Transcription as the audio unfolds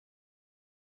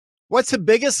What's the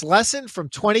biggest lesson from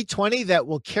 2020 that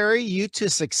will carry you to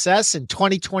success in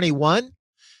 2021?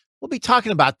 We'll be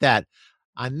talking about that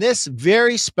on this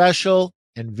very special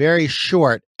and very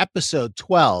short episode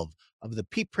 12 of the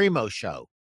Primeau Show.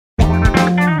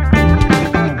 The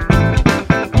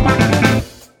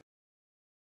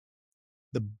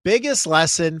biggest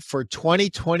lesson for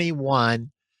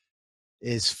 2021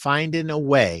 is finding a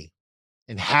way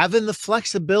and having the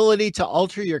flexibility to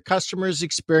alter your customer's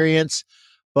experience,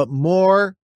 but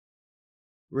more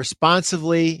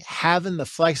responsively having the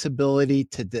flexibility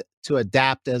to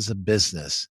adapt as a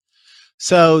business.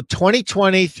 So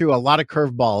 2020 threw a lot of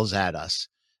curveballs at us,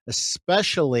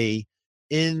 especially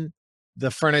in the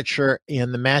furniture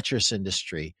and the mattress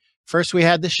industry. First, we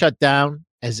had the shutdown,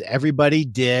 as everybody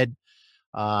did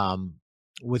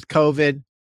with COVID.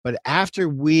 But after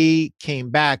we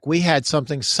came back, we had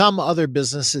something some other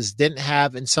businesses didn't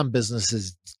have, and some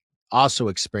businesses also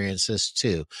experienced this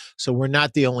too. So we're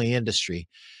not the only industry.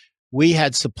 We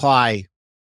had supply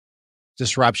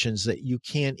disruptions that you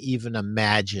can't even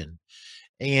imagine.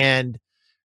 And,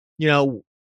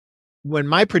 when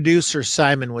my producer,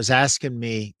 Simon, was asking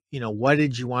me, what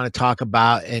did you want to talk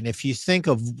about? And if you think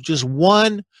of just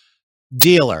one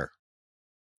dealer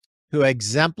who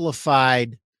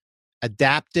exemplified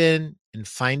adapting and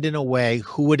finding a way,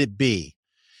 who would it be?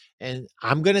 And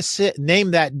I'm going to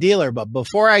name that dealer. But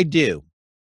before I do,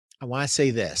 I want to say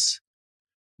this.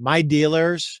 My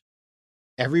dealers,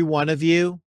 every one of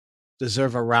you,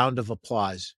 deserve a round of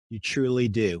applause. You truly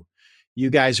do. You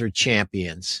guys are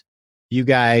champions. You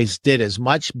guys did as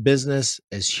much business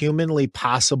as humanly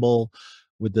possible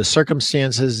with the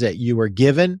circumstances that you were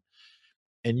given,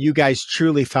 and you guys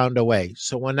truly found a way.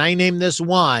 So when I name this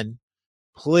one,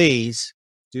 please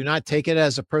do not take it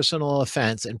as a personal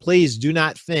offense, and please do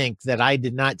not think that I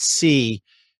did not see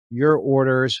your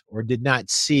orders or did not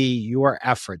see your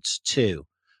efforts too.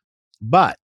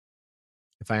 But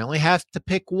if I only have to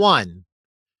pick one,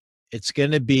 it's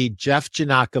going to be Jeff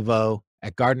Giannakovo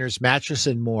at Gardner's Mattress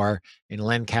and More in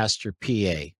Lancaster,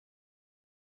 PA.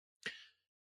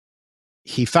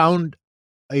 He found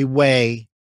a way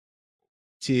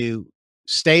to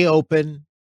stay open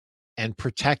and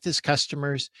protect his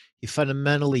customers. He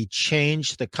fundamentally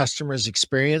changed the customer's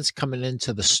experience coming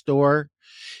into the store.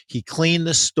 He cleaned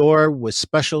the store with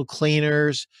special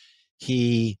cleaners.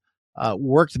 He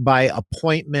worked by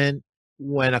appointment.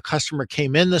 When a customer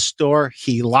came in the store,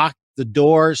 he locked the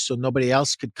doors so nobody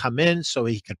else could come in, so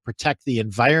he could protect the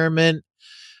environment.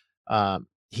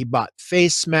 He bought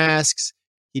face masks.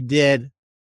 He did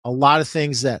a lot of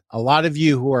things that a lot of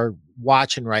you who are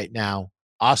watching right now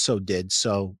also did.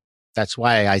 So that's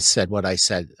why I said what I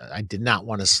said. I did not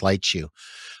want to slight you.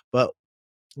 But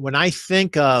when I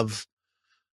think of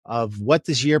what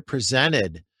this year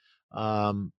presented,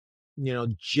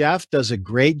 Jeff does a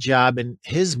great job, and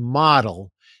his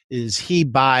model is he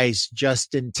buys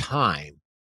just in time.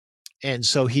 And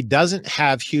so he doesn't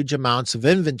have huge amounts of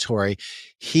inventory.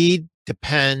 He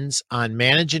depends on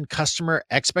managing customer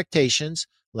expectations,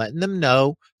 letting them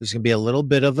know there's going to be a little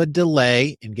bit of a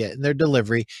delay in getting their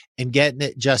delivery and getting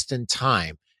it just in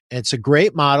time. And it's a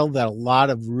great model that a lot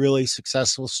of really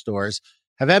successful stores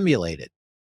have emulated.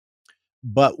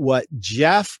 But what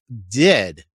Jeff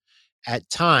did at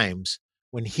times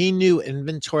when he knew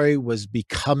inventory was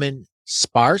becoming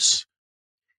sparse,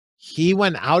 he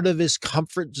went out of his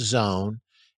comfort zone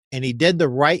and he did the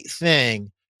right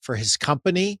thing for his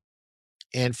company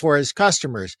and for his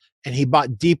customers. And he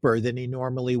bought deeper than he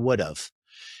normally would have.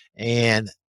 And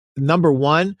number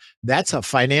one, that's a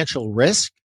financial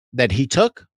risk that he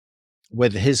took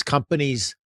with his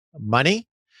company's money.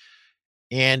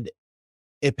 And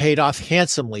it paid off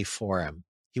handsomely for him.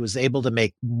 He was able to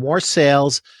make more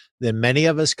sales than many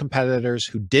of his competitors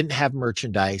who didn't have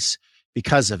merchandise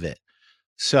because of it.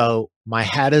 So my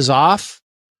hat is off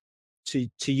to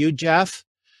you, Jeff.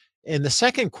 And the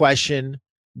second question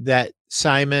that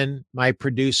Simon, my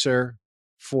producer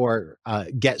for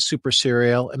Get Super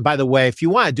Cereal, and by the way, if you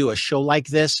want to do a show like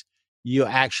this, you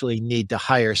actually need to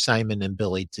hire Simon and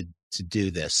Billy to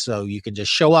do this. So you can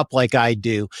just show up like I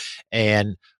do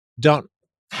and don't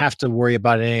have to worry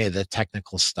about any of the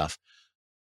technical stuff.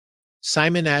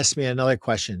 Simon asked me another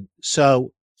question.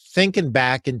 So thinking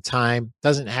back in time,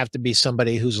 doesn't have to be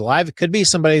somebody who's alive. It could be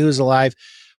somebody who's alive,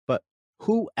 but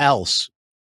who else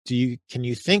can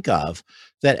you think of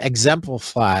that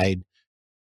exemplified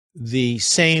the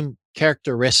same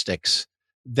characteristics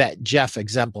that Jeff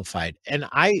exemplified? And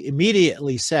I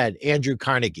immediately said Andrew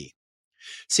Carnegie.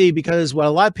 See, because what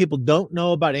a lot of people don't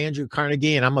know about Andrew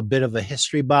Carnegie, and I'm a bit of a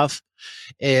history buff,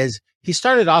 is he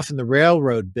started off in the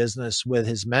railroad business with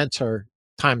his mentor,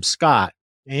 Tom Scott,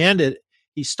 And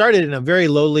he started in a very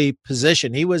lowly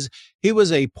position. He was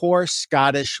a poor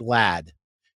Scottish lad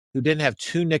who didn't have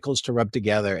two nickels to rub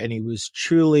together, and he was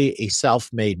truly a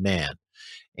self-made man.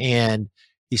 And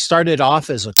he started off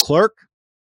as a clerk.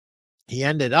 He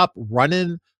ended up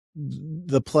running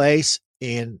the place,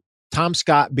 and Tom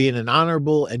Scott, being an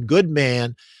honorable and good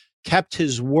man, kept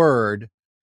his word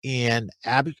and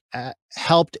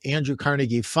helped Andrew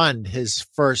Carnegie fund his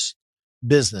first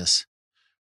business.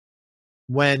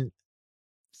 When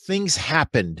things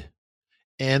happened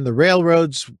and the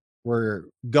railroads were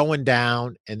going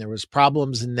down and there was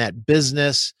problems in that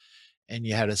business, and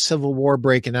you had a civil war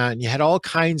breaking out and you had all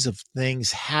kinds of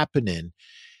things happening,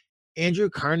 Andrew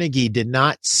Carnegie did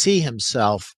not see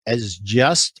himself as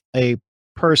just a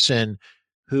person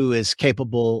who is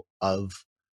capable of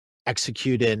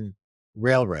executing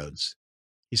railroads.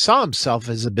 He saw himself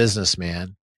as a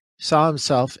businessman. He saw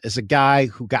himself as a guy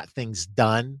who got things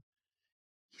done.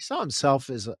 He saw himself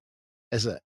as a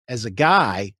as a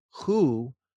guy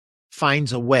who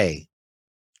finds a way.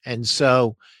 And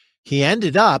so he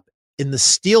ended up in the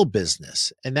steel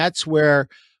business. And that's where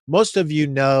most of you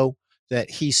know that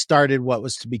he started what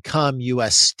was to become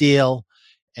US Steel.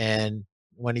 And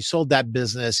when he sold that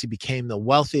business, he became the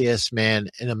wealthiest man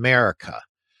in America.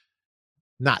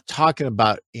 Not talking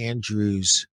about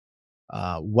Andrew's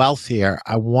wealth here.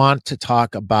 I want to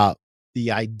talk about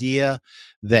the idea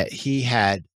that he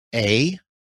had a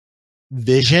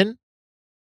vision.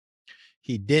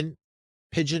 He didn't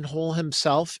pigeonhole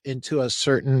himself into a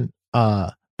certain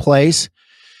place.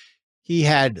 He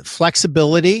had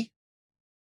flexibility,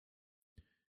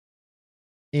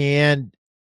 and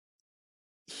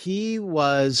he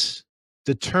was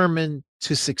determined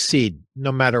to succeed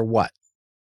no matter what.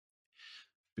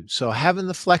 So having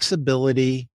the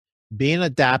flexibility, being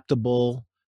adaptable,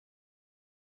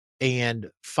 and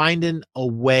finding a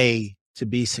way to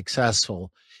be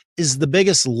successful is the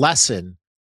biggest lesson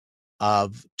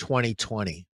of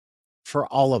 2020 for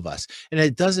all of us. And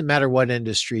it doesn't matter what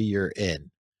industry you're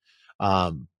in.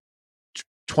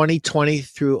 2020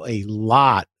 threw a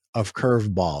lot of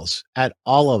curveballs at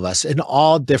all of us in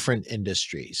all different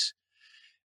industries.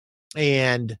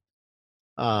 And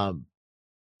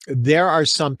there are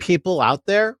some people out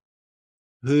there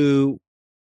who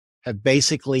have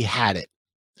basically had it.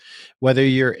 Whether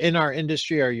you're in our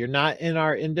industry or you're not in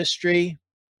our industry,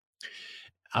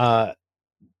 there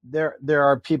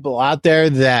are people out there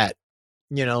that,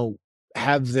 you know,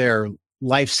 have their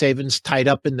life savings tied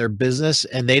up in their business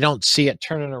and they don't see it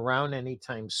turning around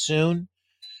anytime soon.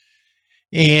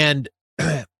 And,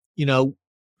 you know,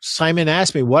 Simon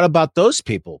asked me, what about those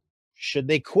people? Should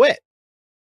they quit?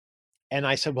 And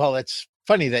I said, well, it's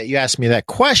funny that you asked me that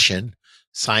question,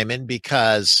 Simon,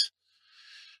 because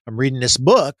I'm reading this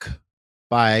book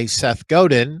by Seth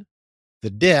Godin, The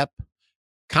Dip,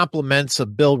 compliments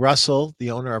of Bill Russell,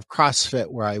 the owner of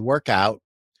CrossFit, where I work out.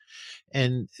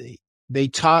 And he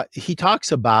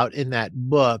talks about in that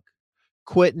book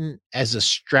quitting as a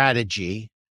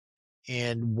strategy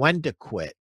and when to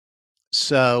quit.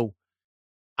 So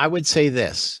I would say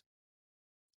this: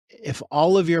 if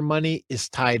all of your money is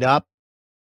tied up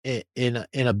in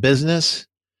a business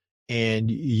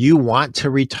and you want to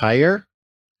retire,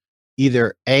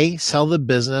 either A, sell the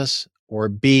business, or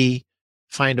B,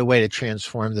 find a way to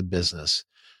transform the business.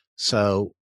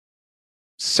 So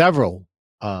several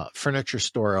furniture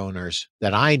store owners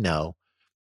that I know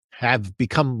have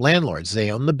become landlords.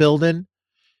 They own the building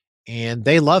and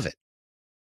they love it.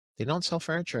 They don't sell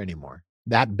furniture anymore.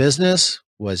 That business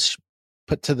was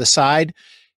put to the side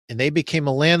and they became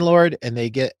a landlord and they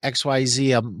get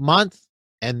XYZ a month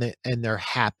and they're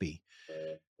happy.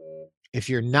 If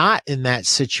you're not in that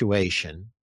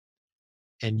situation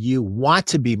and you want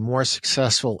to be more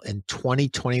successful in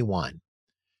 2021,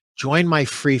 join my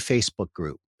free Facebook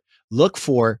group. Look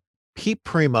for Pete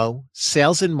Primeau,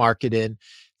 Sales and Marketing.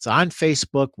 It's on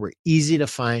Facebook. We're easy to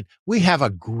find. We have a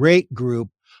great group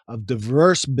of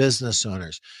diverse business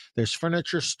owners. There's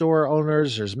furniture store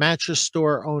owners, there's mattress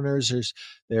store owners,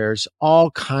 there's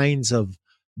all kinds of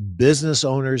business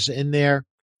owners in there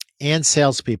and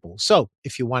salespeople. So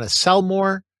if you want to sell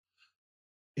more,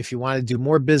 if you want to do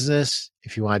more business,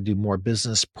 if you want to do more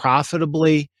business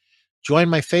profitably, join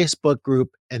my Facebook group.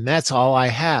 And that's all I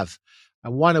have. I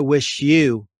want to wish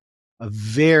you a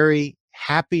very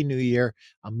happy new year.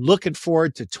 I'm looking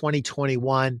forward to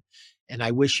 2021 and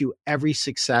I wish you every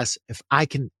success. If I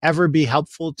can ever be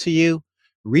helpful to you,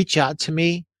 reach out to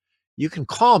me. You can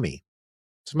call me.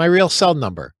 It's my real cell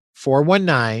number,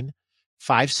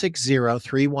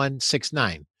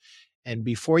 419-560-3169. And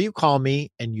before you call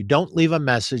me and you don't leave a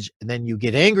message and then you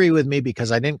get angry with me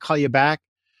because I didn't call you back,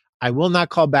 I will not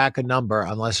call back a number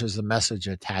unless there's a message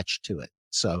attached to it.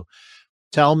 So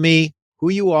tell me who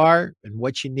you are and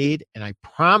what you need, and I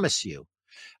promise you,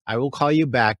 I will call you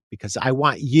back because I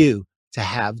want you to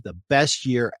have the best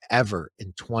year ever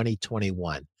in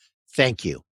 2021. Thank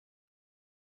you.